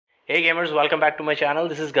Hey gamers, welcome back to my channel.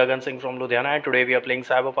 This is Gagan Singh from Ludhiana and today we are playing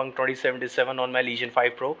Cyberpunk 2077 on my Legion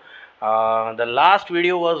 5 Pro. The last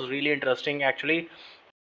video was really interesting actually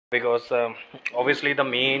because obviously the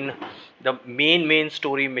main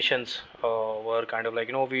story missions were kind of like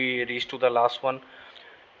we reached to the last one.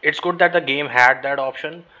 It's good that the game had that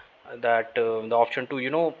option, that the option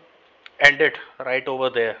to end it right over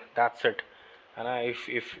there. That's it. And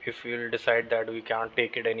if we'll decide that we can't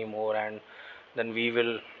take it anymore, and then we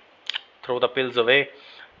will throw the pills away.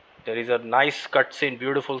 There is a nice cutscene,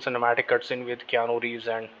 beautiful cinematic cutscene with Keanu Reeves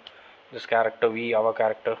and this character, our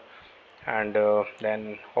character, and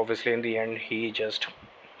then obviously in the end he just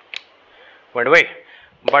went away.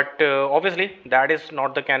 But obviously that is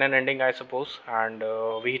not the canon ending, I suppose, and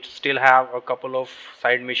we still have a couple of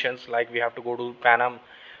side missions, like we have to go to Panam,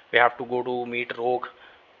 we have to go to meet Rogue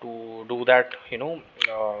to do that,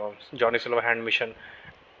 Johnny Silverhand mission,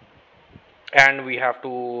 and we have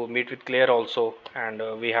to meet with Claire also, and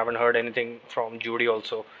we haven't heard anything from Judy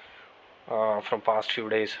also from past few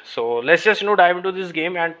days. So let's just dive into this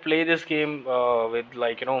game and play this game with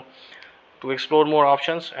to explore more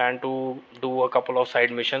options and to do a couple of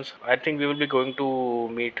side missions. I think we will be going to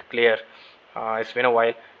meet Claire. It's been a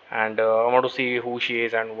while, and I want to see who she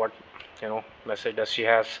is and what message does she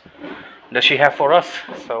have for us.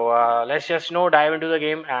 So let's just dive into the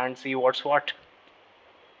game and see what's what.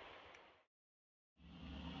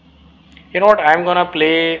 You know what? I'm gonna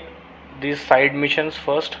play these side missions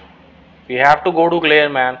first. We have to go to Claire,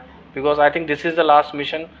 man, because I think this is the last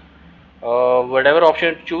mission. Whatever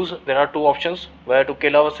option you choose, there are two options: where to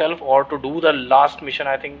kill ourselves or to do the last mission.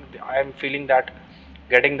 I think I'm feeling that,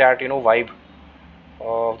 getting that vibe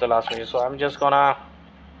of the last mission. So I'm just gonna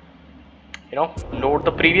load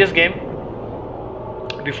the previous game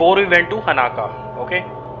before we went to Hanaka. Okay,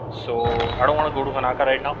 so I don't want to go to Hanaka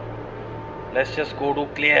right now. Let's just go to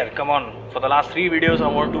Claire. Come on. For the last 3 videos I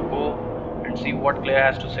want to go and see what Claire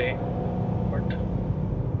has to say. But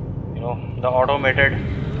the automated,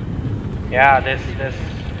 yeah, this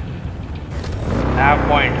nav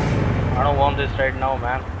point, I don't want this right now,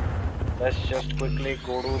 man. Let's just quickly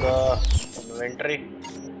go to the inventory.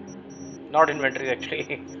 Not inventory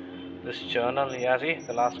actually. This journal. Yeah, see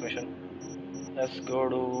the last mission. Let's go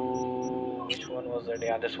to, which one was that?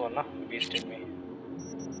 Yeah, this one, Beast in Me.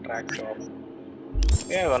 Track job.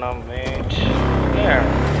 Yeah, gonna meet there.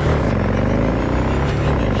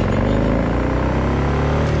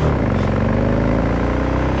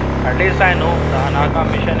 At least I know the Hanaka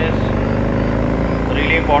mission is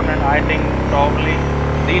really important. I think probably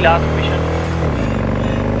the last mission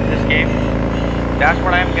in this game. That's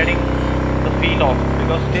what I am getting the feel of,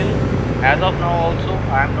 because still as of now also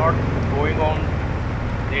I am not going on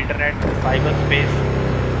the internet, cyberspace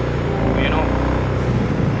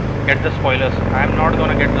to get the spoilers. I'm not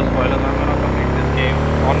gonna get the spoilers. I'm gonna complete this game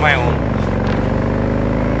on my own.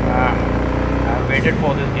 I've waited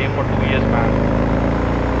for this game for 2 years, man.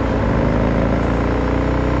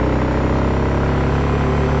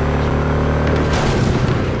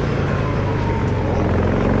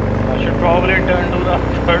 I should probably turn to the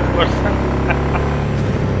third person.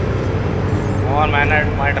 Come on, man.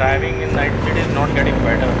 My driving in Night City is not getting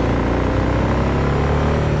better.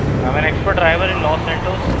 I'm an expert driver in Los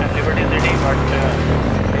Santos and Liberty City, but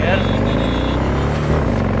here,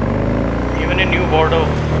 even in New Bordeaux,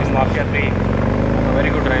 in Mafia 3, I'm a very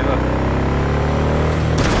good driver.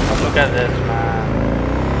 But look at this, man.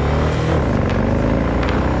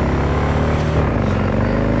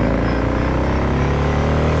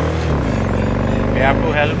 We have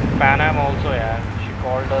to help Panam also, yeah. She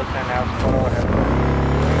called us and asked for our help.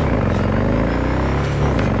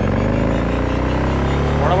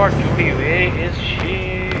 What about Judy? Where is she?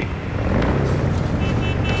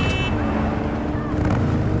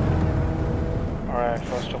 Alright,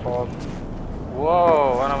 first of all,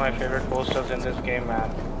 whoa, one of my favorite posters in this game, man.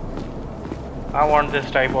 I want this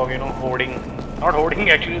type of, hoarding, not hoarding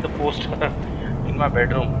actually, the poster in my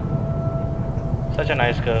bedroom. Such a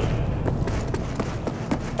nice girl.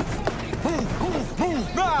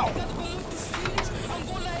 Move now!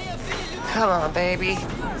 Come on, baby.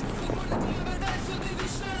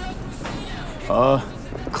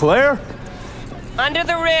 Claire? Under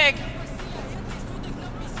the rig.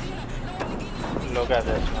 Look at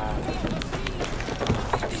this, man.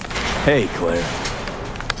 Hey, Claire.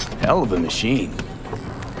 Hell of a machine.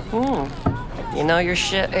 You know your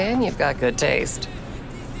shit and you've got good taste.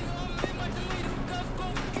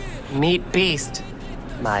 Meet Beast.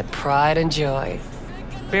 My pride and joy.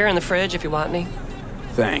 Beer in the fridge if you want any.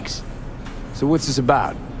 Thanks. So what's this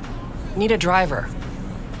about? Need a driver.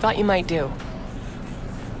 Thought you might do.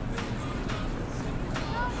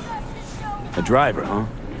 A driver, huh?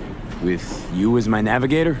 With you as my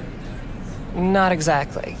navigator? Not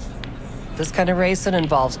exactly. This kind of racing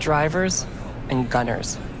involves drivers and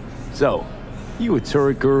gunners. So, you a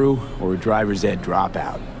turret guru or a driver's ed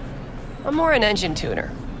dropout? I'm more an engine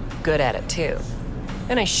tuner. Good at it, too.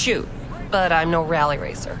 And I shoot, but I'm no rally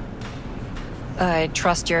racer. I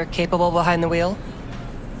trust you're capable behind the wheel?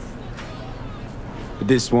 But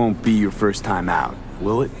this won't be your first time out,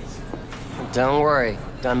 will it? Don't worry,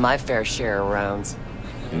 done my fair share of rounds.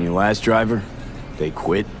 And your last driver? They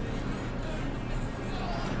quit?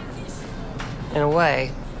 In a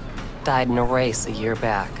way, died in a race a year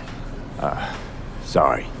back.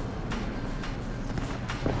 Sorry.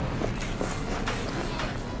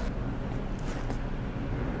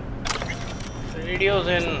 Radios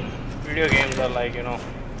in video games are like,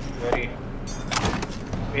 very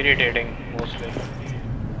irritating mostly.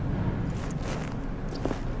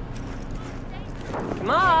 Come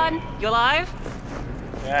on, you alive?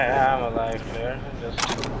 Yeah, I'm alive, Claire. Just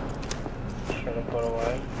shut up for a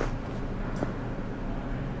while.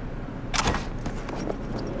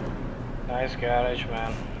 Nice garage,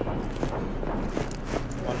 man.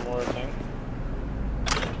 One more thing.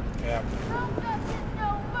 Yeah.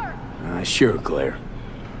 Sure, Claire.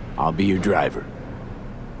 I'll be your driver.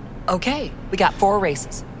 Okay, we got 4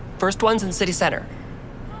 races. First one's in City Center.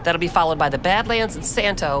 That'll be followed by the Badlands and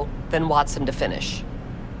Santo, then Watson to finish.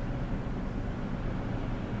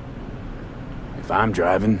 If I'm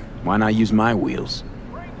driving, why not use my wheels?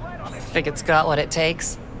 I think it's got what it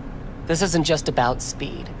takes. This isn't just about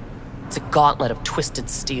speed. It's a gauntlet of twisted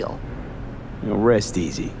steel. Rest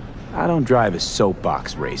easy. I don't drive a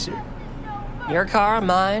soapbox racer. Your car,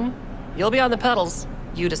 mine. You'll be on the pedals.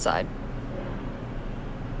 You decide.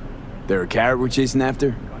 There a carrot we're chasing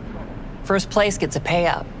after? First place gets a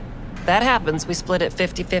payout. That happens, we split it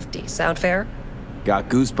 50-50. Sound fair? Got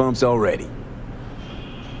goosebumps already.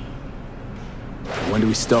 When do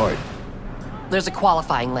we start? There's a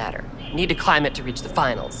qualifying ladder. Need to climb it to reach the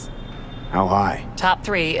finals. How high? Top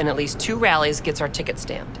 3 in at least 2 rallies gets our ticket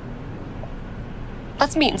stamped.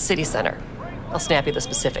 Let's meet in City Center. I'll snap you the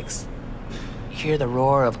specifics. Hear the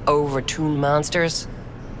roar of overtuned monsters?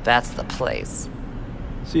 That's the place.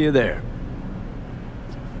 See you there.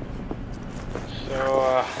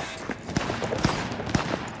 So,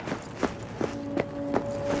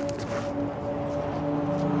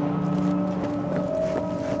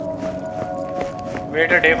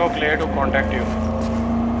 wait a day for Claire to contact you.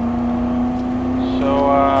 So,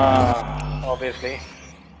 obviously,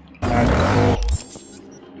 that will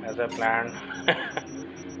go as I planned.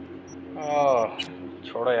 Oh,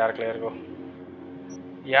 छोड़ो यार Claire को.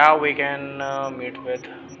 Yeah, we can meet with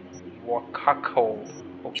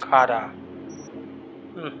Okada.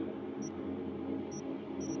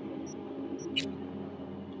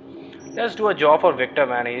 Let's do a job for Victor,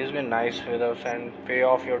 man. He's been nice with us, and pay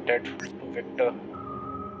off your debt to Victor.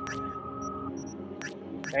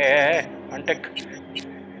 Hey, untick.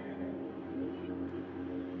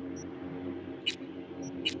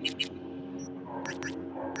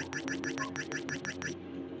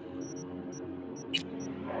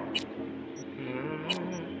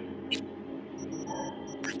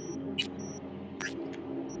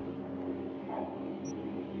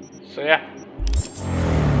 So yeah,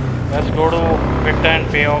 let's go to Victor and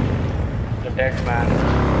pay off the debt, man.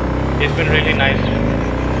 He's been really nice.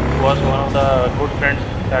 He was one of the good friends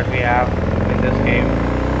that we have in this game.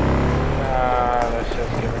 Let's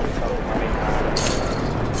just give him some money, man.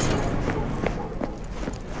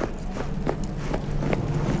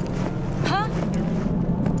 Huh?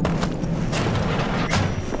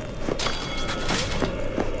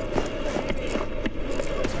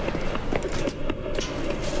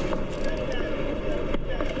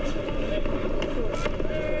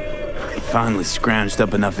 Finally scrounged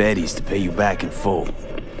up enough eddies to pay you back in full.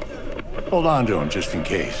 Hold on to him just in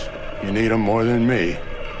case. You need him more than me.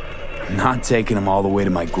 I'm not taking them all the way to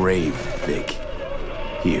my grave, Vic.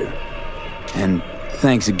 Here. And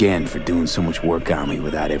thanks again for doing so much work on me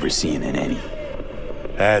without ever seeing an any.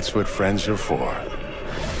 That's what friends are for.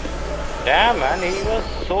 Damn, man, he's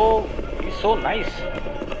so nice.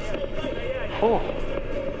 Whew.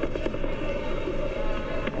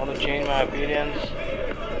 Want to change my appearance?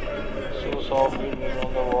 So soft, building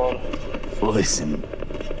on the wall. Listen,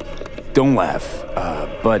 don't laugh,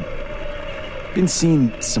 but been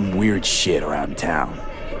seeing some weird shit around town.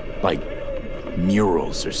 Like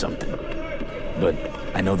murals or something. But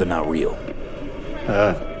I know they're not real.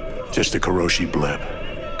 Just a Karoshi blip.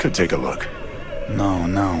 Could take a look.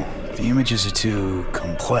 No. The images are too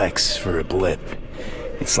complex for a blip.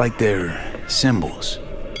 It's like they're symbols.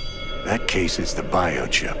 That case is the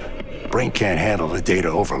biochip. brain can't handle the data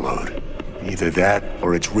overload. Either that,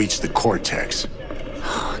 or it's reached the cortex.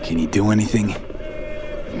 Can you do anything?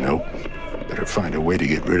 Nope. Better find a way to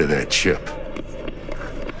get rid of that chip.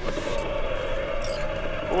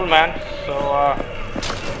 Cool, man. So,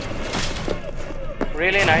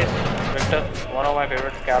 really nice. Victor, one of my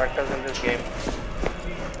favorite characters in this game.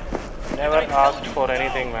 Never asked for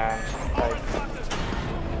anything, man. Like,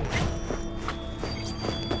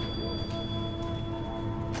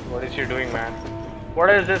 what is she doing, man? What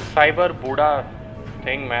is this cyber Buddha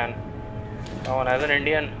thing, man? Oh, as an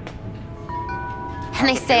Indian. And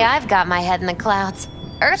they say I've got my head in the clouds.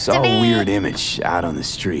 Earth Saw to be. a weird image out on the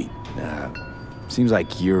street. Seems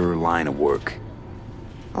like your line of work.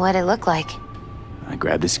 What'd it look like? I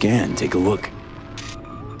grabbed a scan. Take a look.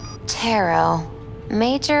 Tarot.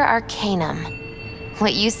 Major Arcanum.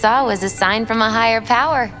 What you saw was a sign from a higher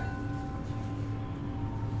power.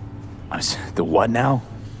 The what now?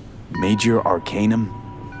 Major Arcanum?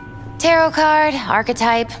 Tarot card,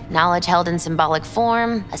 archetype, knowledge held in symbolic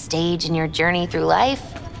form, a stage in your journey through life.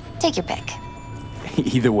 Take your pick.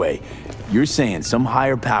 Either way, you're saying some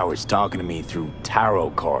higher power's talking to me through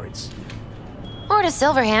tarot cards. Or to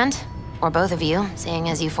Silverhand. Or both of you, seeing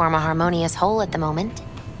as you form a harmonious whole at the moment.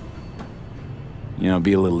 You know, it'd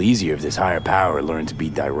be a little easier if this higher power learned to be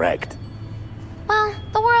direct. Well,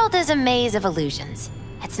 the world is a maze of illusions.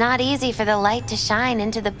 It's not easy for the light to shine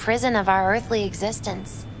into the prison of our earthly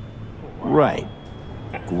existence. Right.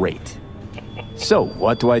 Great. So,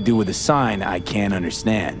 what do I do with a sign I can't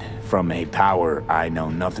understand from a power I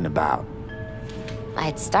know nothing about?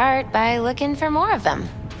 I'd start by looking for more of them.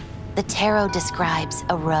 The tarot describes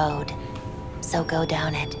a road, so go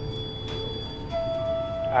down it.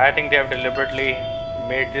 I think they have deliberately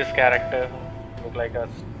made this character look like us.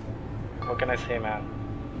 What can I say, man?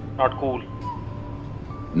 Not cool.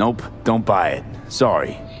 Nope, don't buy it.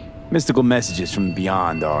 Sorry. Mystical messages from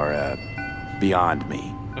beyond are, beyond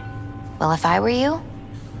me. Well, if I were you,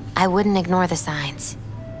 I wouldn't ignore the signs.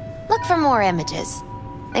 Look for more images.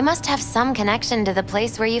 They must have some connection to the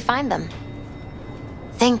place where you find them.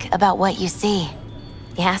 Think about what you see.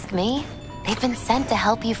 You ask me, they've been sent to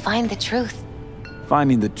help you find the truth.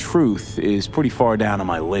 Finding the truth is pretty far down on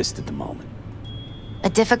my list at the moment. A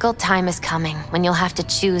difficult time is coming when you'll have to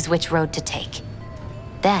choose which road to take.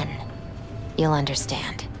 Then, you'll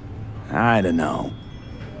understand. I don't know.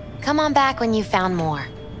 Come on back when you've found more.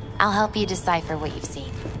 I'll help you decipher what you've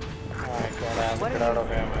seen. Oh my god, I have to get out of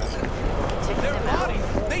here, man.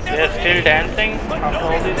 They're still dancing after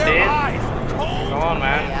all these days? Come on,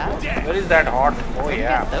 man. Where is that hot? Oh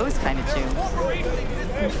yeah. Those kind of tunes.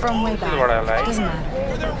 From way This back. is what I like. Doesn't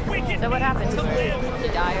matter. So what happened to her? Did she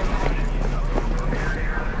die or something?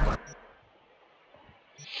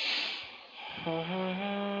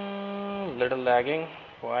 Little lagging.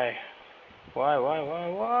 Why? Why?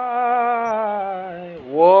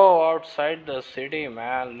 Whoa, outside the city,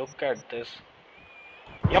 man. Look at this.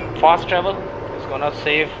 Yep, fast travel is gonna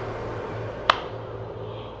save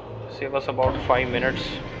us about 5 minutes.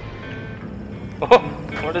 Oh,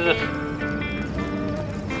 what is this?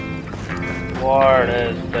 What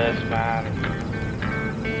is this, man?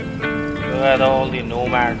 Look at all the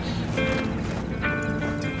nomads.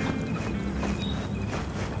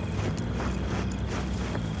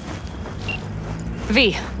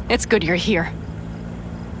 V, it's good you're here.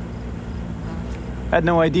 Had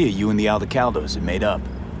no idea you and the Aldecaldos had made up.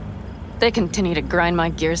 They continue to grind my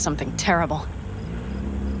gears something terrible.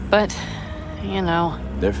 But, you know.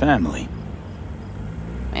 They're family.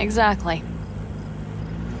 Exactly.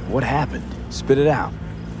 What happened? Spit it out.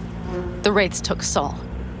 The Wraiths took Saul.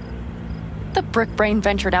 The Brickbrain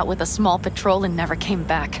ventured out with a small patrol and never came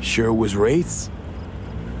back. Sure it was Wraiths?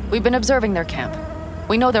 We've been observing their camp.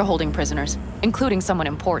 We know they're holding prisoners, including someone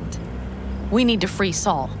important. We need to free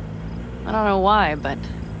Saul. I don't know why, but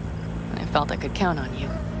I felt I could count on you.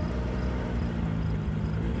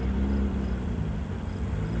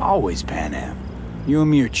 Always Panam. You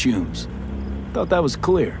and me are chums. Thought that was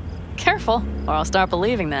clear. Careful, or I'll start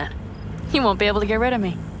believing that. You won't be able to get rid of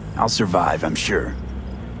me. I'll survive, I'm sure.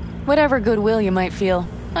 Whatever goodwill you might feel,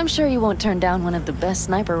 I'm sure you won't turn down one of the best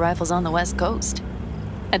sniper rifles on the West Coast.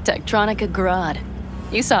 A Tektronica Grad.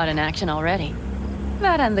 You saw it in action already.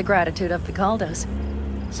 That and the gratitude of the Caldos.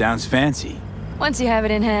 Sounds fancy. Once you have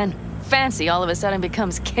it in hand, fancy all of a sudden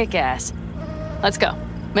becomes kick-ass. Let's go.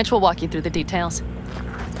 Mitch will walk you through the details.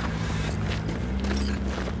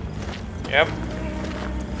 Yep.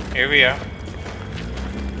 Here we are.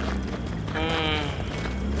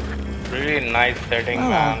 Really nice setting,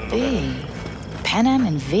 man. V. Panam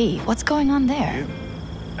and V. What's going on there?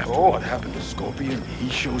 After Oh. what happened to Scorpion, he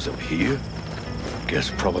shows up here? guess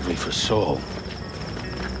probably for Saul.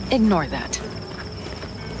 Ignore that.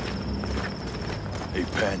 Hey,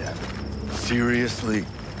 Panam. Seriously?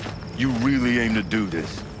 You really aim to do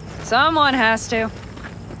this? Someone has to.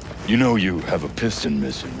 You know you have a piston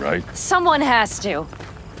missing, right? Someone has to.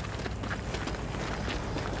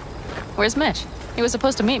 Where's Mitch? He was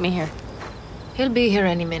supposed to meet me here. He'll be here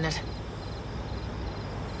any minute.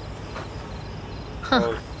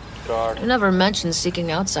 Oh, God. You never mentioned seeking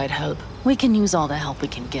outside help. We can use all the help we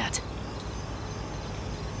can get.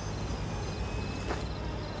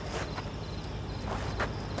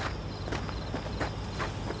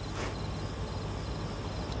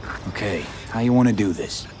 Okay, how you want to do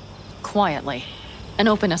this? Quietly. An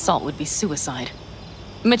open assault would be suicide.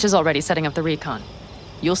 Mitch is already setting up the recon.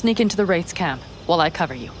 You'll sneak into the Wraith's camp while I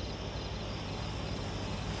cover you.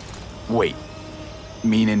 Wait,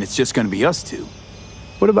 meaning it's just gonna be us two?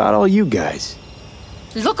 What about all you guys?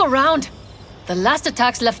 Look around! The last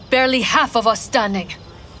attacks left barely half of us standing.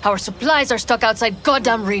 Our supplies are stuck outside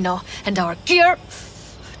goddamn Reno, and our gear...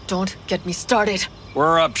 Don't get me started.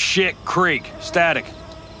 We're up shit creek, static.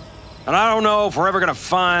 And I don't know if we're ever gonna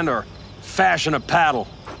find or fashion a paddle.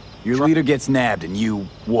 Your leader gets nabbed and you,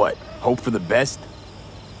 what, hope for the best?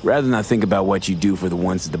 Rather not think about what you do for the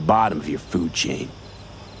ones at the bottom of your food chain.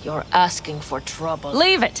 You're asking for trouble.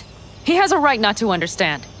 Leave it! He has a right not to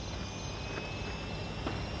understand.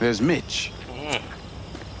 There's Mitch.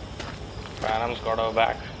 Panam's got our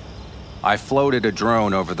back. I floated a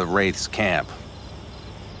drone over the Wraith's camp.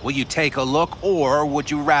 Will you take a look, or would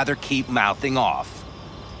you rather keep mouthing off?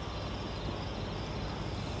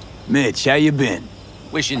 Mitch, how you been?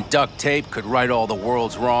 Wishing duct tape could right all the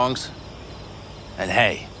world's wrongs. And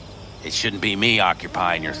hey, it shouldn't be me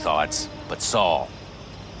occupying your thoughts, but Saul.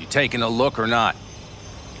 You taking a look or not?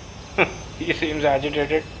 He seems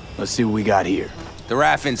agitated. Let's see what we got here. The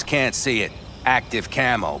Raffins can't see it. Active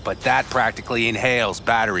camo, but that practically inhales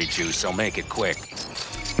battery juice, so make it quick.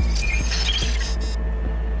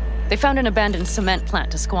 They found an abandoned cement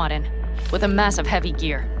plant to squat in, with a massive heavy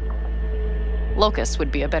gear. Locusts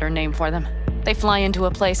would be a better name for them. They fly into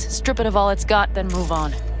a place, strip it of all it's got, then move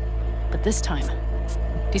on. But this time,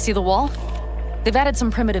 do you see the wall? They've added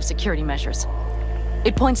some primitive security measures.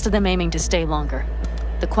 It points to them aiming to stay longer.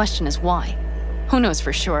 The question is why? Who knows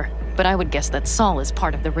for sure, but I would guess that Saul is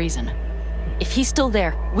part of the reason. If he's still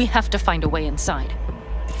there, we have to find a way inside.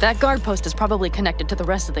 That guard post is probably connected to the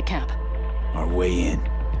rest of the camp. Our way in.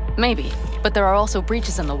 Maybe, but there are also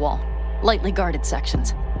breaches in the wall. Lightly guarded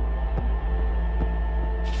sections.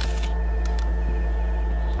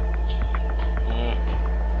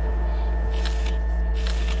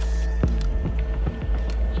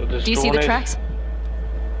 So this Do you see the drone is- tracks?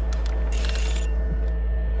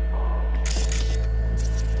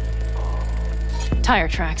 Tire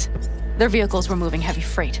tracks. Their vehicles were moving heavy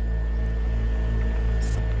freight.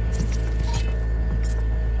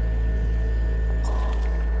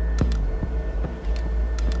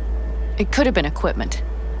 It could have been equipment.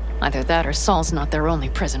 Either that or Saul's not their only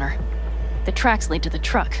prisoner. The tracks lead to the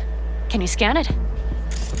truck. Can you scan it?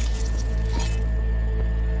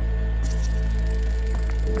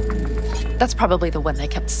 That's probably the one they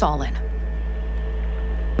kept Saul in.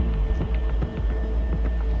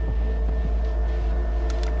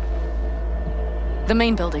 The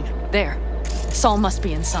main building, there. Saul must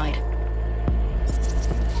be inside.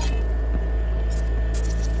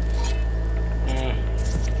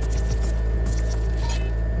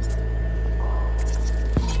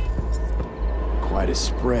 Quite a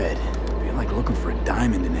spread. Feel like looking for a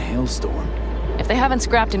diamond in a hailstorm. If they haven't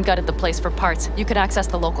scrapped and gutted the place for parts, you could access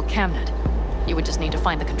the local camnet. You would just need to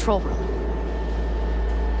find the control room.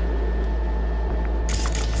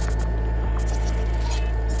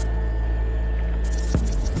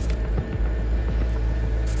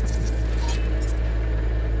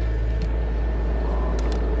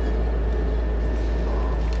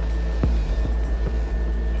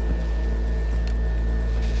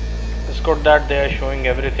 It's good that they are showing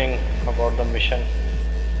everything about the mission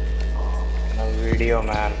in a video,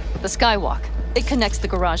 man. The skywalk. It connects the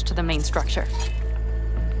garage to the main structure.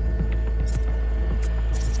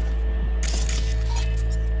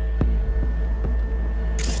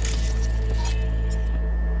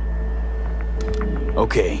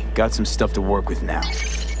 Okay, got some stuff to work with now.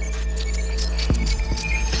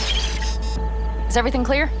 Is everything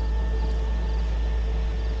clear?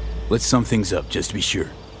 Let's sum things up, just to be sure.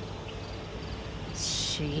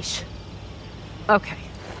 Sheesh. Okay.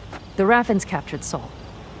 The Raffins captured Saul.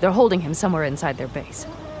 They're holding him somewhere inside their base.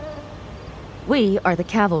 We are the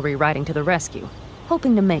cavalry riding to the rescue,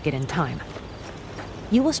 hoping to make it in time.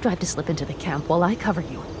 You will strive to slip into the camp while I cover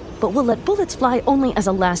you. but we'll let bullets fly only as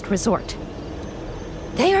a last resort.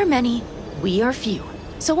 They are many, we are few,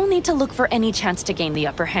 so we'll need to look for any chance to gain the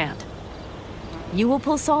upper hand. You will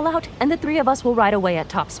pull Saul out, and the three of us will ride away at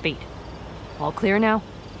top speed. All clear now?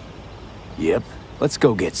 Yep. Let's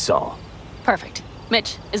go get Saul. Perfect.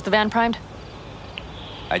 Mitch, is the van primed?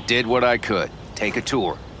 I did what I could. Take a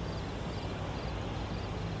tour.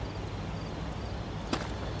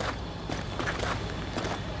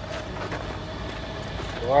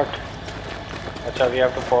 What? Acha, we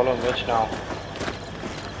have to follow Mitch now.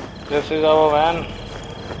 This is our van.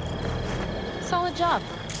 Solid job.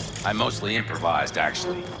 I mostly improvised,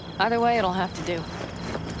 actually. Either way, it'll have to do.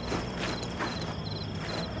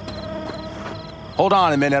 Hold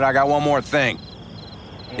on a minute, I got one more thing.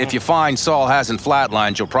 If you find Saul hasn't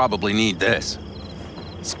flatlined, you'll probably need this.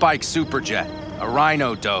 Spike Superjet, a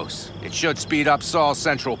Rhino dose. It should speed up Saul's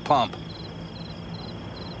central pump.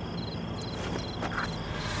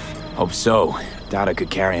 Hope so. Doubt I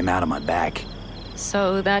could carry him out on my back.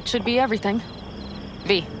 So that should be everything.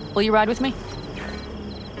 V, will you ride with me?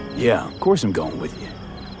 Yeah, of course I'm going with you.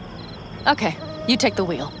 Okay, you take the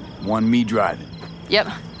wheel. Want me driving? Yep,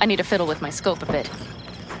 I need to fiddle with my scope a bit.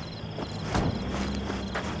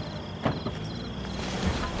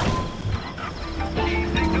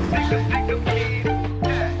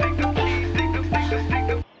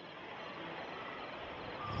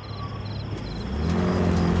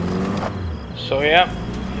 So yeah,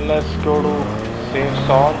 let's go to save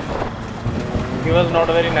Saul. He was not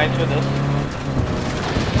very nice with us.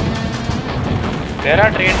 There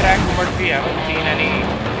are train tracks, but we haven't seen any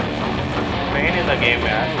train in the game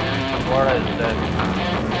yet. What is that?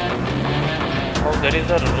 Oh, there is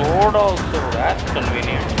a road also. That's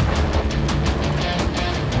convenient.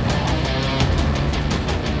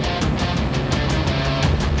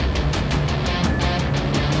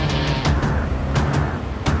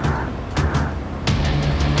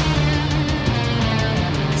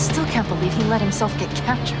 Still can't believe he let himself get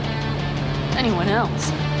captured. Anyone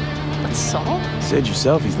else? But Saul? Said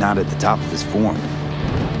yourself he's not at the top of his form.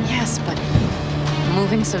 Yes, but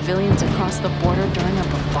moving civilians across the border during a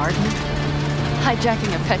bombardment?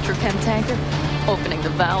 Hijacking a petrochem tanker? Opening the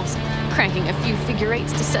valves? Cranking a few figure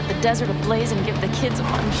eights to set the desert ablaze and give the kids a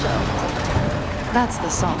fun show? That's the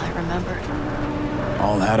Saul I remember.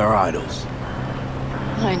 All had our idols.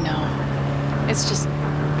 I know. It's just...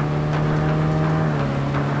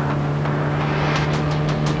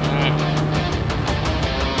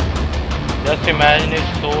 Just imagine if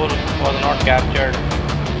Saul was not captured,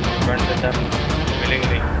 went with them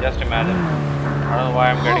willingly. Just imagine. I don't know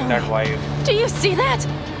why I'm getting that vibe. Do you see that?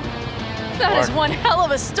 That is one hell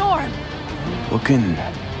of a storm. Looking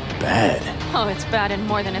bad. Oh, it's bad and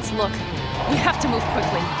more than its look. We have to move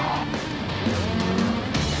quickly.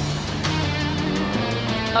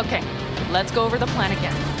 Okay, let's go over the plan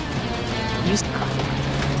again.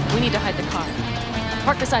 We need to hide the car.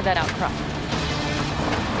 Park beside that outcrop.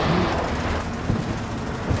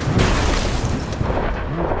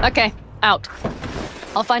 Okay, out.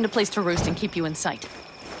 I'll find a place to roost and keep you in sight.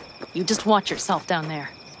 You just watch yourself down there.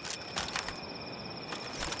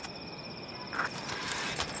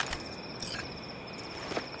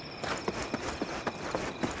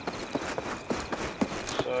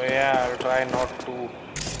 So yeah, I'll try not to,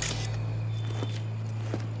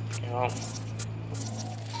 you know.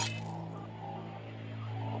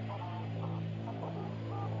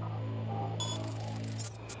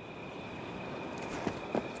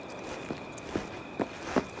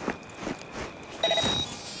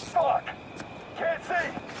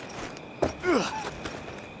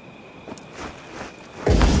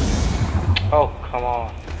 Oh, come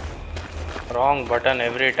on. Wrong button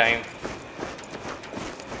every time.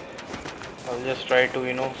 I'll just try to,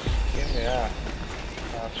 you know, yeah,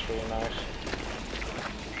 that's really nice.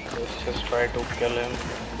 Let's just try to kill him.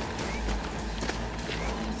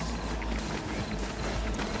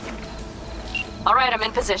 All right, I'm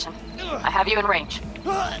in position. I have you in range.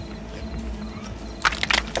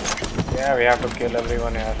 Yeah, we have to kill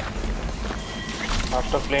everyone here.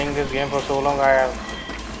 After playing this game for so long, I have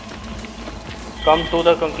come to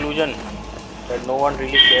the conclusion that no one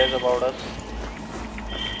really cares about us.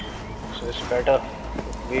 So it's better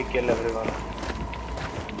if we kill everyone.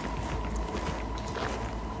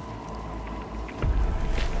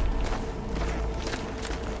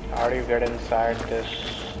 How do you get inside this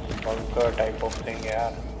bunker type of thing,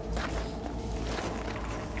 yeah?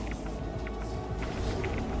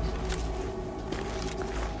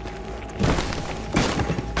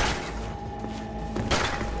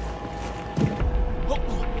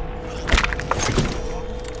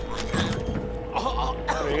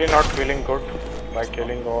 Really not feeling good. by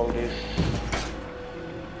killing all these.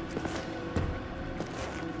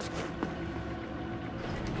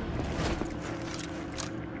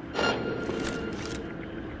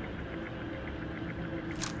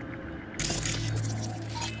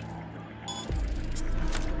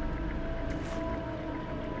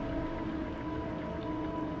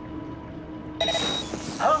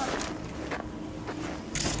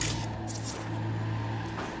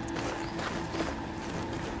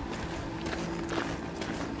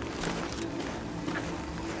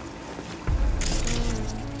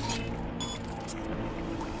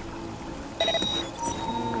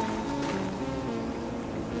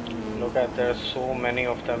 Look at, there's so many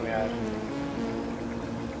of them here.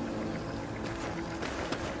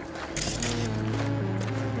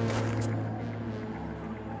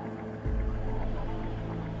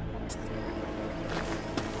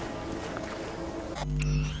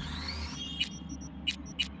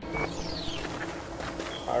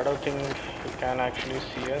 I don't think he can actually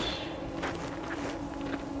see us.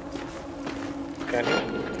 Can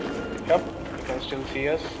he? Yep, he can still see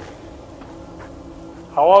us.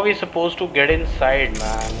 How are we supposed to get inside,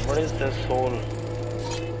 man? What is this hole?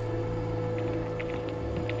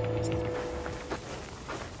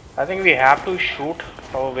 I think we have to shoot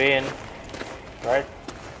our way in, right?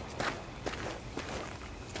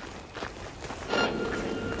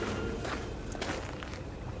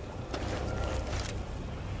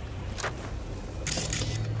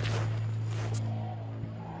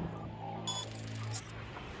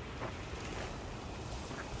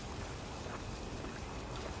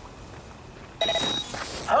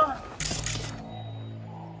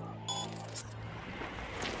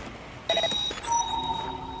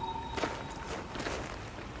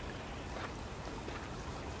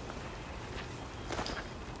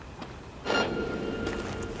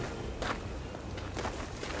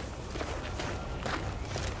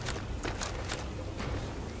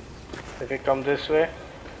 If we come this way,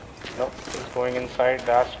 nope, he's going inside,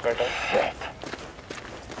 that's better. Shit.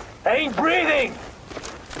 I ain't breathing!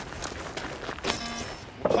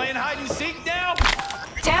 Playing hide and seek now?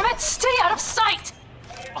 Damn it, stay out of sight!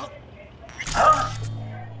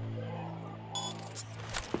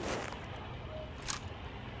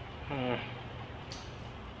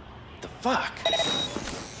 The fuck?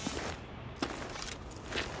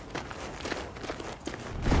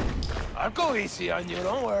 I'll go easy on you,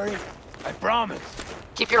 don't worry. I promise.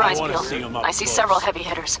 Keep your eyes peeled. I see several heavy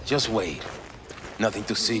hitters. Just wait. Nothing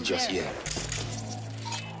to see just yet.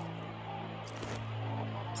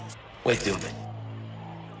 Wait a minute.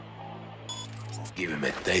 Give him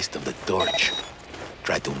a taste of the torch.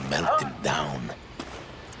 Try to melt him down.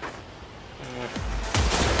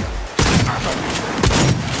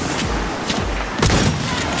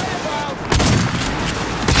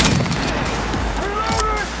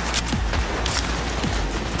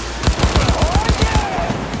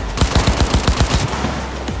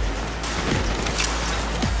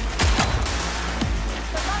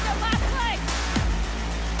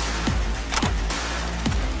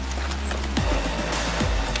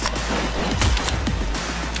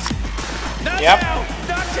 Yep.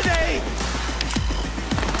 Not today!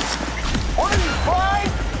 What are you, fine?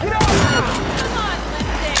 Get out! Come on,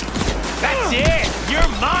 Lipstick! That's it! You're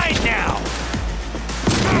mine now!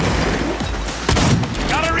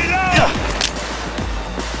 Gotta reload!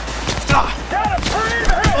 Gotta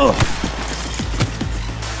breathe!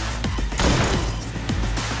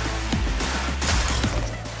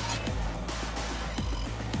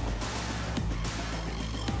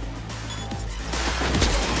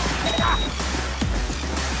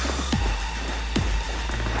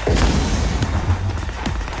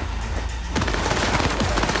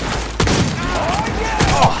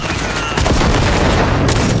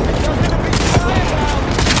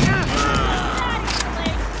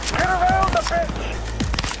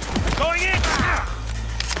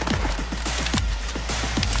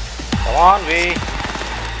 Come on, V.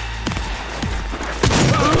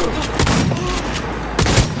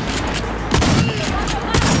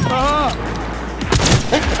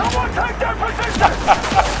 Someone take their position!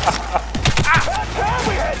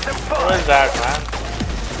 We had some fun! What is that, man?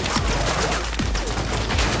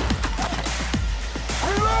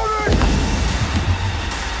 Reloading!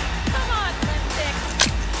 Come on, Lipstick!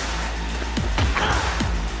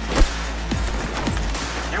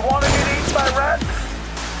 You wanna get eaten by rats?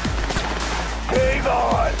 Game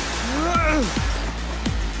on!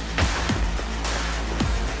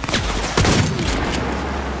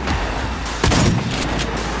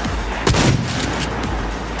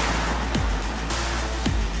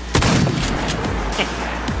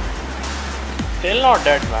 still not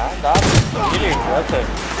dead, man. That's really impressive.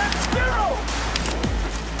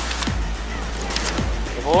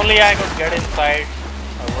 If only I could get inside,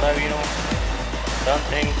 I would have, done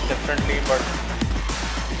things differently, but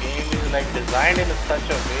the game is like designed in such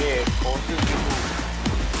a way, it forces you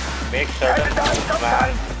to make certain moves,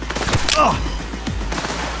 man.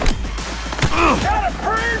 Gotta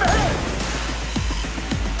breathe it!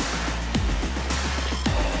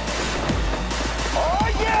 Oh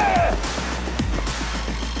yeah!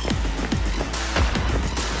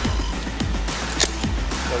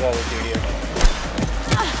 Look at this idiot.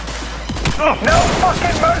 No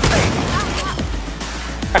fucking mercy!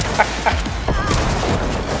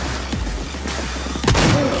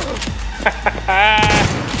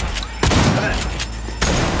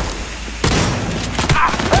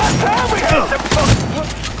 That's how we hit the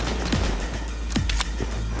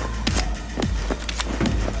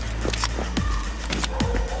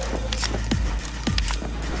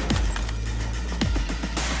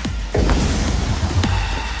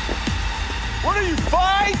What are you,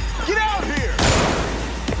 five? Get out here!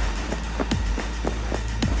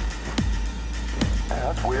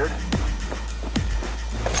 That's weird.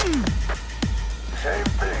 Same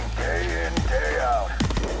thing, day in, day out.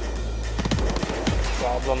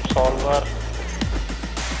 Problem solver.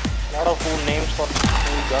 Lot of cool names for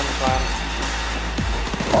cool guns, man.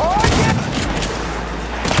 Oh yeah!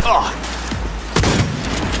 Oh.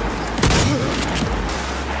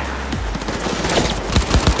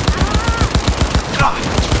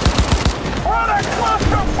 What a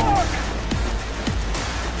clusterfuck!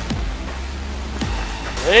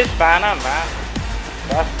 Where is Panam, man?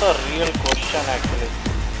 That's the real question, actually.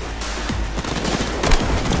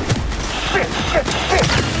 Shit!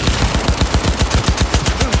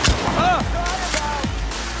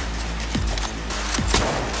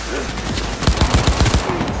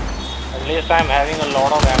 At least I'm having a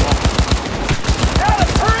lot of ammo.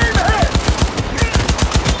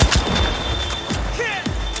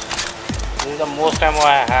 This is the most ammo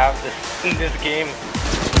I have in this game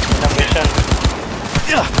in a mission.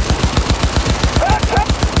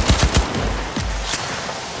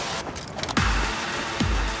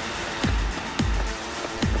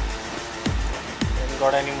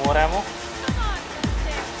 Got any more ammo?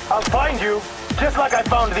 I'll find you, just like I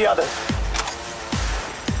found the others.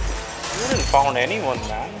 You didn't found anyone,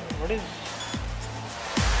 man. What is...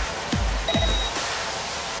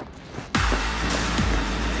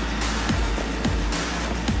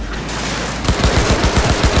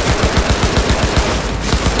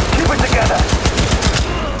 Keep it together.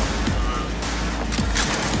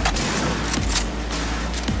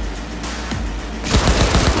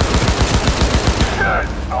 Shit,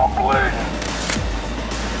 I'm bleeding.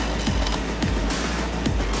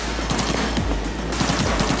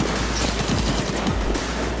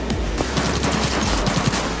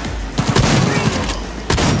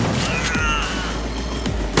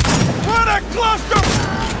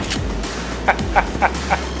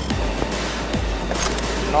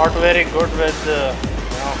 Not very good with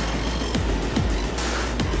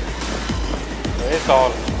Where is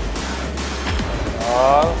Saul?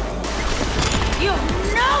 Saul? You have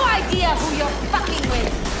no idea who you're fucking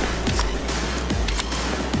with!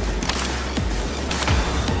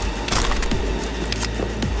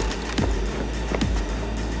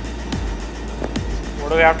 What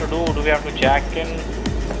do we have to do? Do we have to jack in?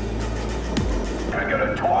 I got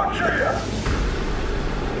a torch here.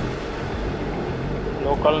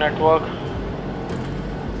 Local network.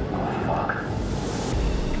 Oh, fuck.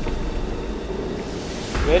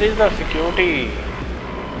 Where is the security?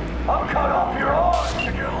 I'll cut off your arms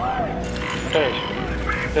and your legs. Okay.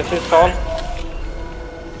 This is Saul.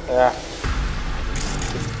 Yeah.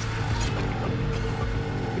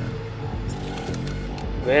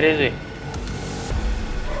 Where is he?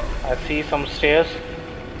 I see some stairs.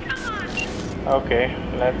 Okay,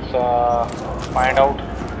 let's find out.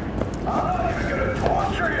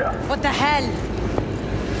 What the hell?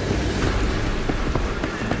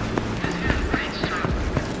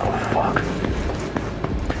 Oh fuck.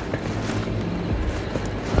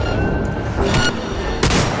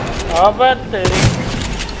 But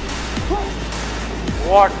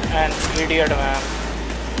what an idiot, man.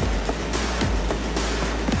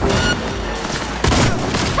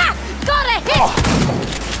 Ha! Got a hit!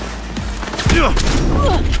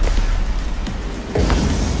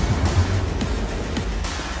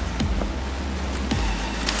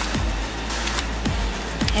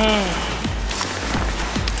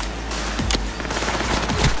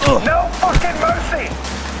 Oh. No fucking mercy!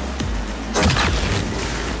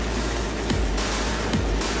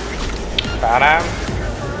 Panam.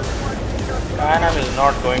 Panam is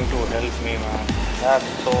not going to help me, man. That's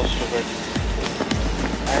so stupid.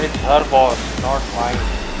 And it's her boss, not mine.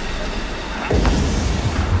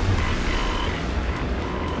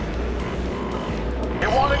 You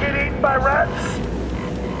want to get eaten by rats?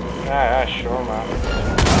 Yeah, sure, man.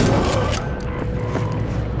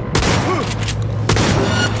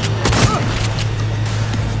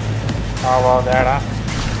 How about that, huh?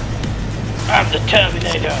 I'm the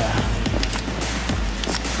Terminator.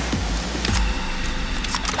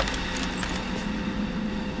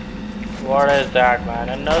 What is that, man?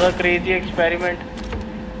 Another crazy experiment.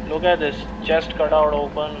 Look at this, chest cut out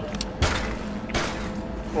open.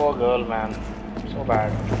 Poor girl, man. So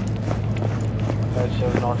bad. Let's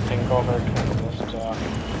just not think of it. Just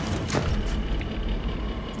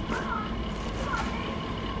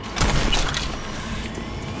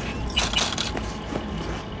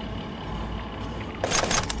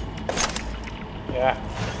yeah.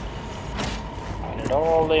 I need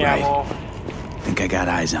all the ammo. Think I got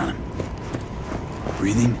eyes on him.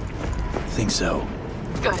 Breathing? Think so.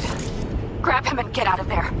 Good. Grab him and get out of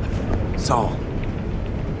there. Saul.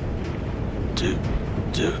 Do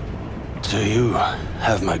you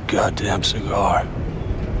have my goddamn cigar?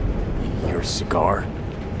 Your cigar?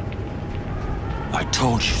 I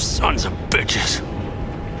told you, sons of bitches.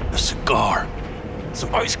 A cigar,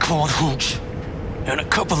 some ice-cold hooch, and a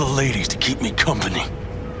couple of ladies to keep me company.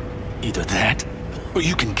 Either that, or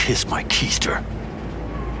you can kiss my keister.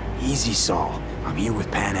 Easy, Saul. I'm here with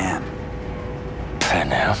Panam.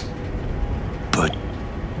 Panam? But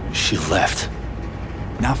she left.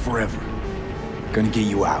 Not forever. Gonna get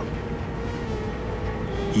you out.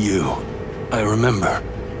 You. I remember.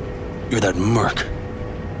 You're that merc.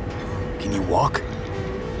 Can you walk?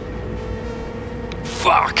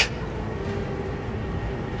 Fuck!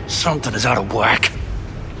 Something is out of whack.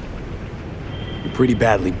 You're pretty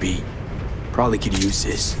badly beat. Probably could use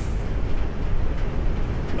this.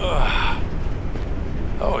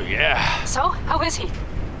 Oh yeah. So, how is he?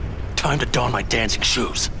 Time to don my dancing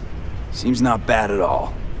shoes. Seems not bad at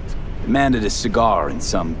all. Demanded a cigar and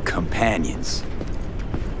some companions.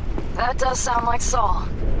 That does sound like Saul.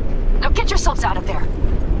 Now get yourselves out of there.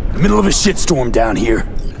 Middle of a shitstorm down here.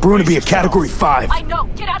 Brewing to be a Category 5. I know.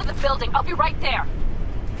 Get out of the building. I'll be right there.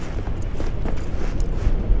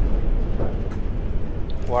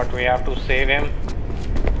 What, we have to save him?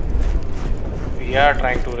 We are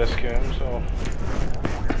trying to rescue him, so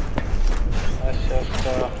let's just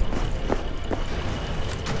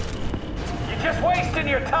You're just wasting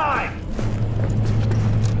your time!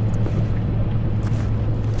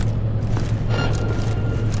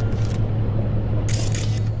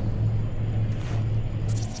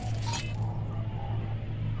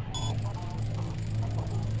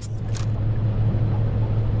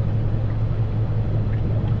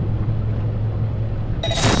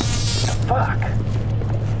 Fuck.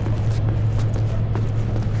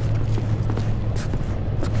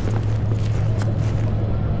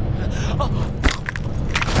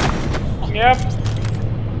 Yep.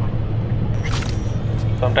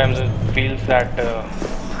 Sometimes it feels that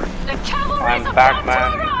I'm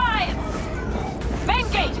Batman. Main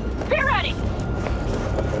gate, be ready.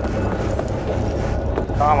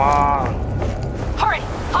 Come on. Hurry,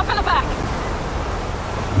 hop in the back.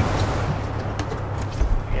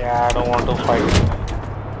 Yeah, I don't want to fight.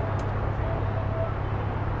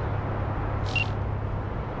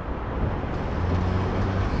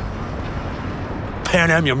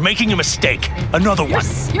 Panam, you're making a mistake. Another You're one.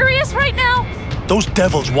 serious right now? Those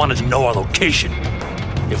devils wanted to know our location.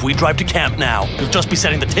 If we drive to camp now, you'll just be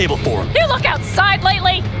setting the table for them. You look outside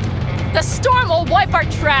lately? The storm will wipe our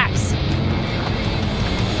tracks.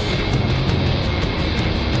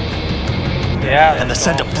 Yeah. And the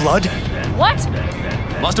scent of blood? What?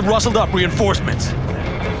 Must have rustled up reinforcements.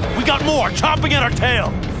 We got more chomping at our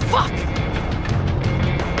tail. Fuck!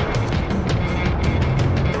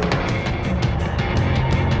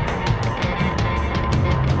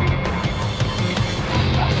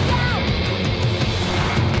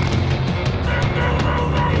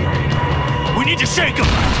 We need to shake them.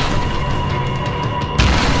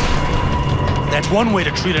 That's one way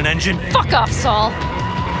to treat an engine. Fuck off, Saul.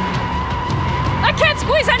 I can't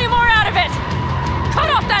squeeze any more out of it. Cut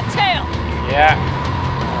off that tail. Yeah.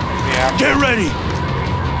 Get ready.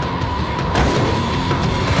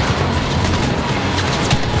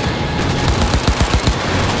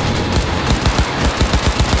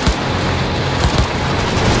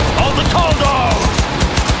 All the call dogs.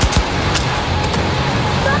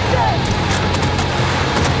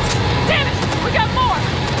 Damn it, we got more.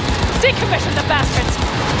 Decommission the bastards.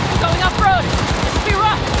 Going off-road. This will be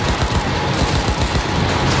rough.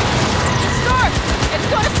 Start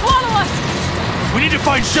gonna swallow us! We need to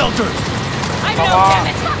find shelter! I know,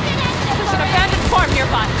 damn it! There's an abandoned farm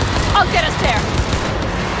nearby. I'll get us there.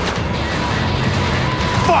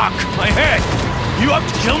 Fuck! My head! You up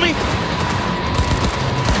to kill me?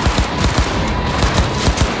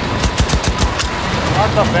 Not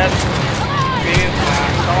the best game,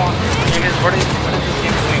 man. Come on. Thing is, what is this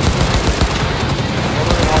game doing? What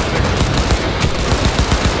do they want me to do?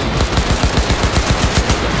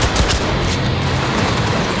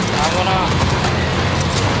 I'm gonna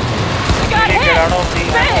really get out of the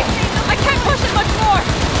Big! I can't push it much more!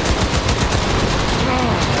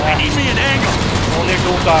 I need me an angle! Only 2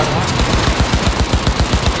 cars, huh?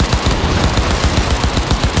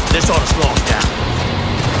 This ought to slow him down.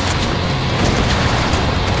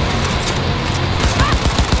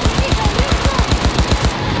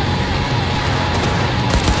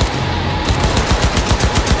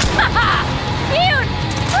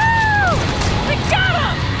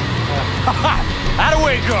 How'd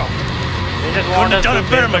away go? They just Couldn't have done it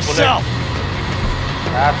better myself.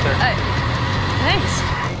 That's it. Thanks.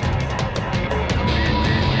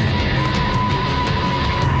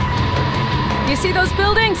 You see those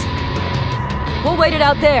buildings? We'll wait it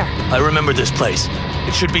out there. I remember this place.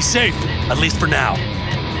 It should be safe, at least for now.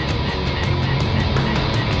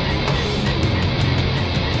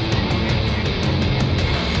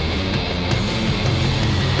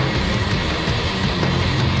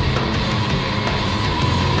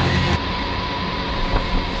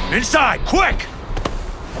 Inside, quick!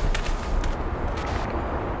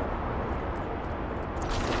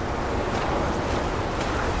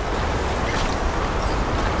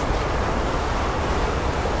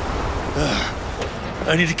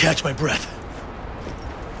 I need to catch my breath.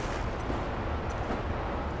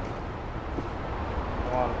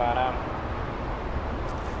 Come on, Panam.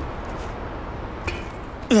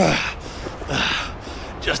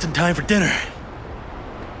 Just in time for dinner.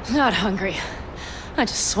 Not hungry. I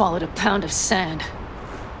just swallowed a pound of sand.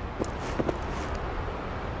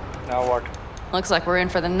 Now what? Looks like we're in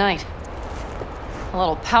for the night. A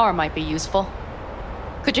little power might be useful.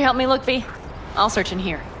 Could you help me look, V? I'll search in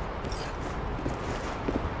here.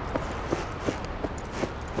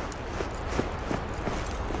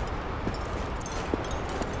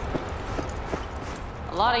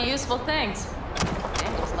 A lot of useful things.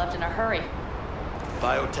 Jim just left in a hurry.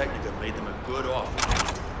 Biotechnica made them a good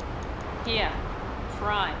offer. Yeah,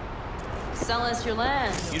 prime. Sell us your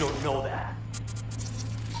land. You don't know that.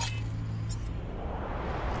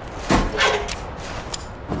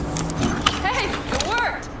 Hey, it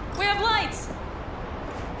worked! We have lights!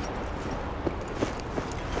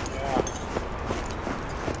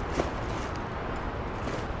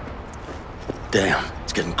 Damn,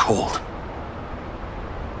 it's getting cold.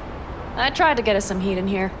 I tried to get us some heat in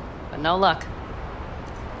here, but no luck.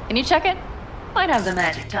 Can you check it? Might have the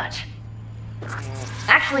magic touch.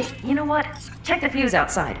 Actually, you know what? Check the fuse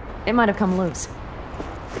outside. It might have come loose.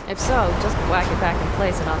 If so, just whack it back in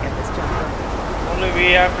place and I'll get this job done. Only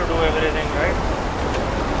we have to do everything, right?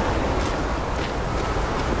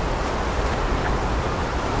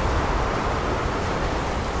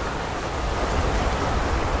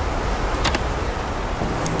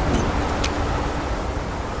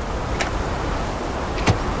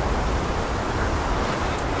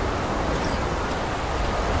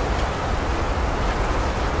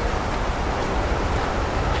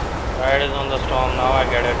 Ride is on the storm, now I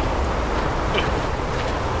get it.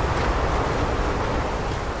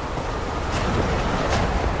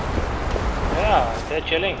 Yeah, they're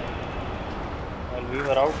chilling. Well, we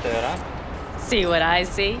were out there, huh? See what I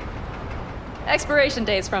see? Expiration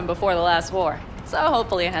date's from before the last war, so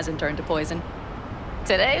hopefully it hasn't turned to poison.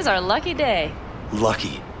 Today's our lucky day.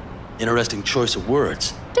 Lucky. Interesting choice of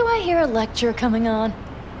words. Do I hear a lecture coming on?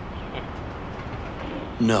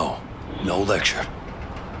 No, no lecture.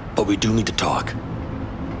 But we do need to talk.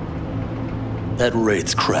 That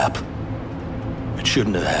Wraith's crap. It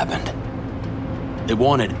shouldn't have happened. They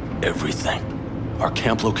wanted everything. Our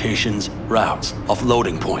camp locations, routes,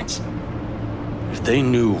 offloading points. If they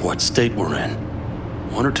knew what state we're in,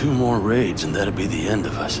 1 or 2 more raids and that'd be the end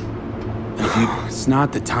of us. And if you... It's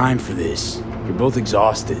not the time for this. You're both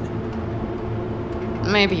exhausted.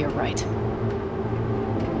 Maybe you're right.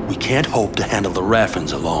 We can't hope to handle the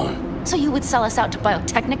Raffins alone. So you would sell us out to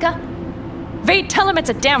Biotechnica? Vade, tell him it's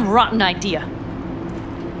a damn rotten idea.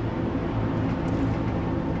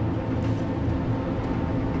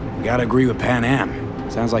 You gotta agree with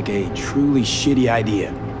Panam. Sounds like a truly shitty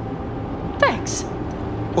idea. Thanks.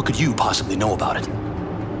 What could you possibly know about it?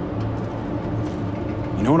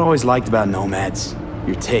 You know what I always liked about nomads?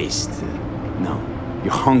 Your taste. No,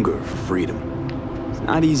 your hunger for freedom. It's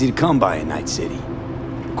Not easy to come by in Night City.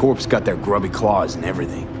 The Corp's got their grubby claws and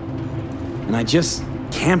everything. And I just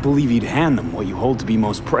can't believe you'd hand them what you hold to be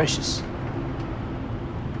most precious.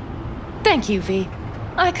 Thank you, V.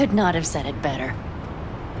 I could not have said it better.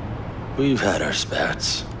 We've had our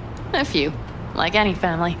spats. A few, like any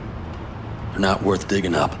family. They're not worth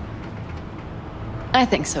digging up. I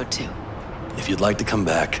think so too. If you'd like to come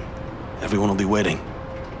back, everyone will be waiting.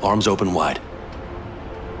 Arms open wide.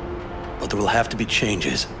 But there will have to be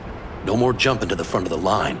changes. No more jumping to the front of the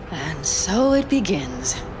line. And so it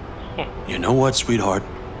begins. You know what, sweetheart?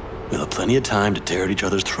 We'll have plenty of time to tear at each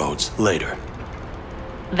other's throats later.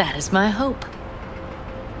 That is my hope.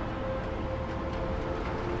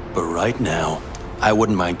 But right now, I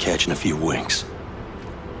wouldn't mind catching a few winks.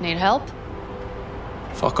 Need help?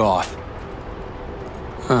 Fuck off.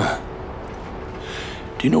 Huh.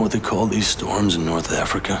 Do you know what they call these storms in North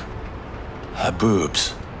Africa?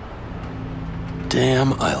 Haboobs.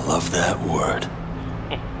 Damn, I love that word.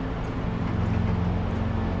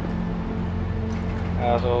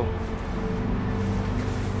 So...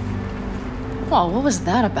 Whoa, what was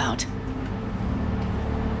that about?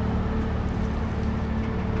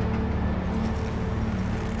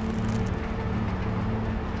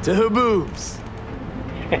 To Haboobs.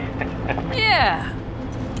 Yeah.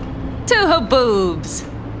 To Haboobs.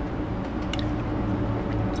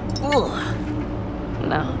 Ugh.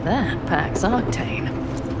 Now that packs octane.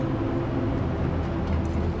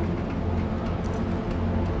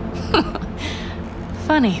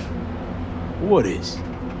 Funny. What is?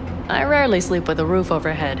 I rarely sleep with a roof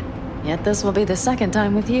overhead, yet this will be the second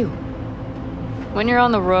time with you. When you're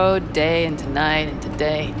on the road day into night into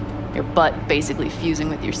day, your butt basically fusing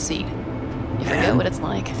with your seat. You forget what it's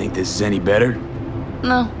like. Think this is any better?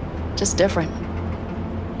 No, just different.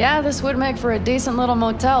 Yeah, this would make for a decent little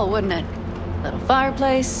motel, wouldn't it? Little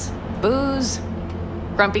fireplace, booze.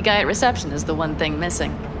 Grumpy guy at reception is the one thing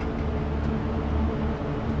missing.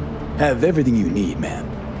 Have everything you need, ma'am.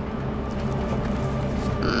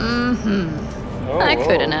 Mm-hmm. I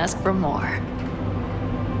couldn't ask for more.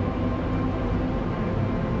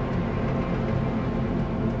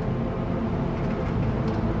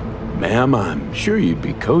 Ma'am, I'm sure you'd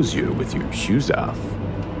be cozier with your shoes off.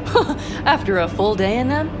 After a full day in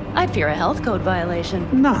them, I'd fear a health code violation.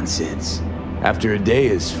 Nonsense. After a day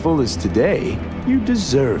as full as today, you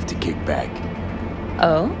deserve to kick back.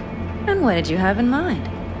 Oh? And what did you have in mind?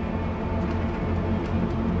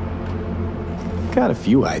 Got a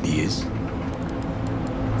few ideas.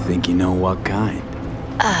 Think you know what kind?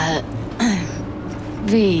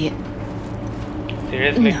 V.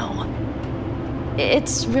 Seriously? No.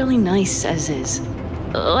 It's really nice as is.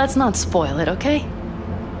 Let's not spoil it, okay?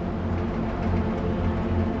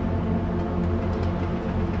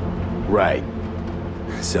 Right.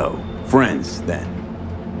 So, friends, then.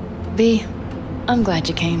 V, I'm glad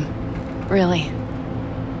you came. Really.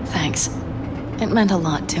 Thanks. It meant a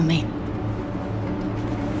lot to me.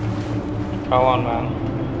 Come on,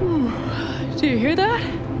 man. Do you hear that?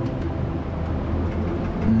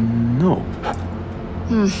 No.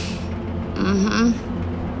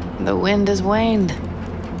 The wind has waned.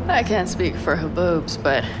 I can't speak for Haboobs,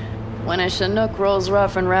 but when a Chinook rolls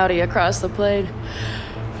rough and rowdy across the plain,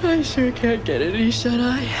 I sure can't get any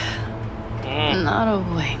shut-eye. Not a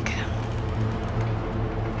wink.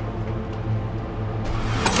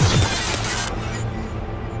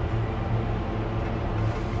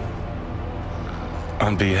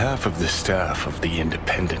 On behalf of the staff of the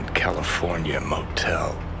Independent California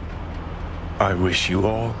Motel, I wish you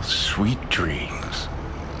all sweet dreams.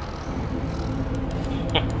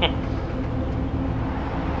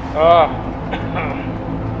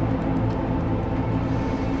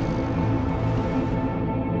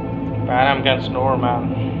 Panam can snore,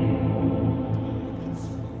 man.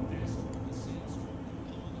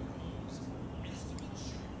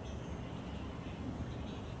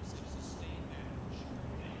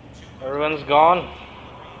 Everyone's gone.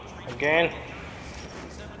 Again.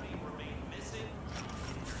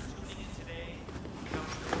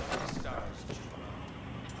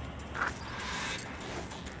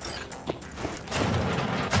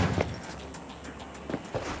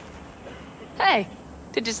 Hey,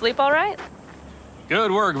 did you sleep all right?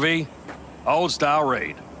 Good work, V. Old style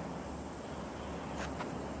raid.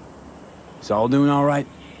 Saul doing all right?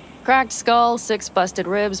 Cracked skull, 6 busted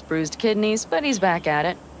ribs, bruised kidneys, but he's back at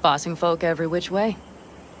it, bossing folk every which way.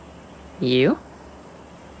 You?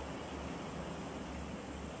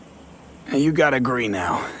 You gotta agree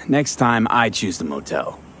now. Next time, I choose the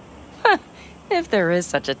motel. If there is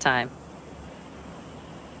such a time.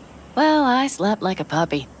 Well, I slept like a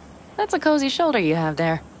puppy. That's a cozy shoulder you have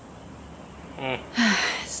there.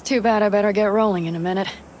 It's too bad I better get rolling in a minute.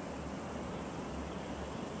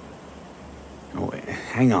 Oh, wait,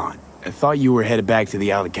 hang on. I thought you were headed back to the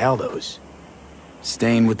Alcaldos.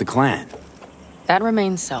 Staying with the clan. That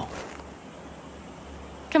remains so.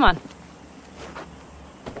 Come on.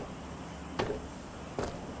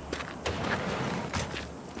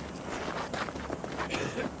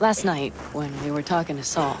 Last night, when we were talking to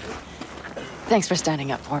Saul, thanks for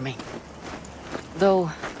standing up for me. Though,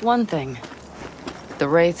 one thing. The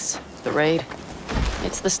Wraiths, the raid,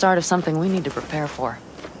 it's the start of something we need to prepare for.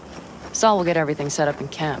 Saul will get everything set up in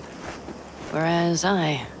camp. Whereas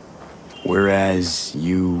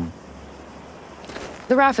you...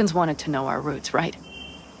 The Raffins wanted to know our roots, right?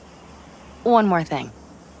 One more thing.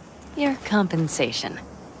 Your compensation.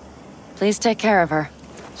 Please take care of her.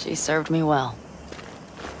 She served me well.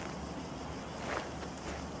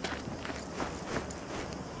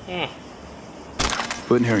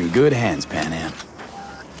 Putting her in good hands, Panam.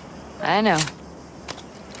 I know.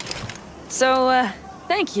 So,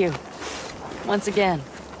 thank you. Once again.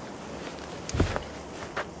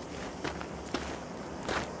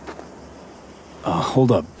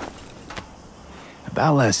 Hold up.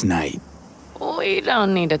 About last night. We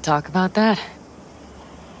don't need to talk about that.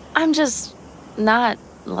 I'm just not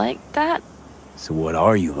like that. So what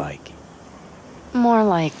are you like? More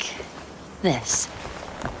like this.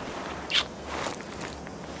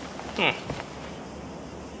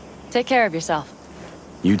 Take care of yourself.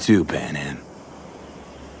 You too, Panam.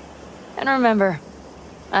 And remember,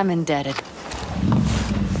 I'm indebted.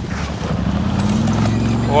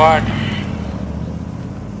 What?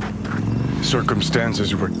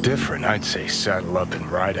 Circumstances were different, I'd say saddle up and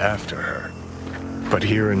ride after her. But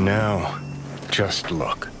here and now, just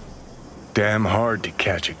look. Damn hard to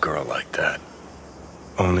catch a girl like that.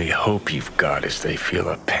 Only hope you've got is they feel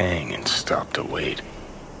a pang and stop to wait.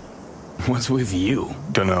 What's with you?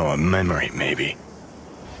 Dunno, a memory maybe.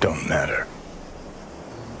 Don't matter.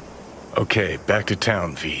 Okay, back to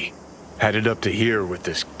town, V. Headed up to here with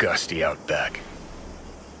this gusty outback.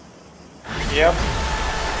 Yep.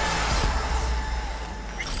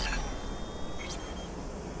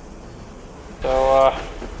 So,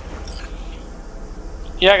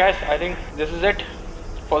 yeah guys, I think this is it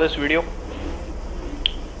for this video.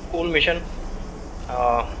 Cool mission.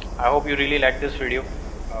 I hope you really like this video.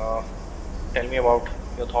 Tell me about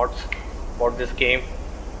your thoughts about this game.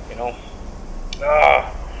 You know,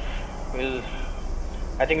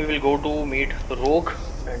 I think we will go to meet the Rogue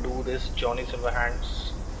and do this Johnny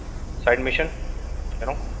Silverhand's side mission. You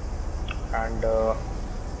know, and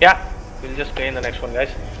yeah, we'll just play in the next one,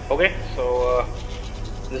 guys. Okay, so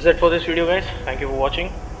this is it for this video, guys. Thank you for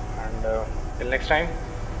watching, and till next time,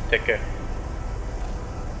 take care.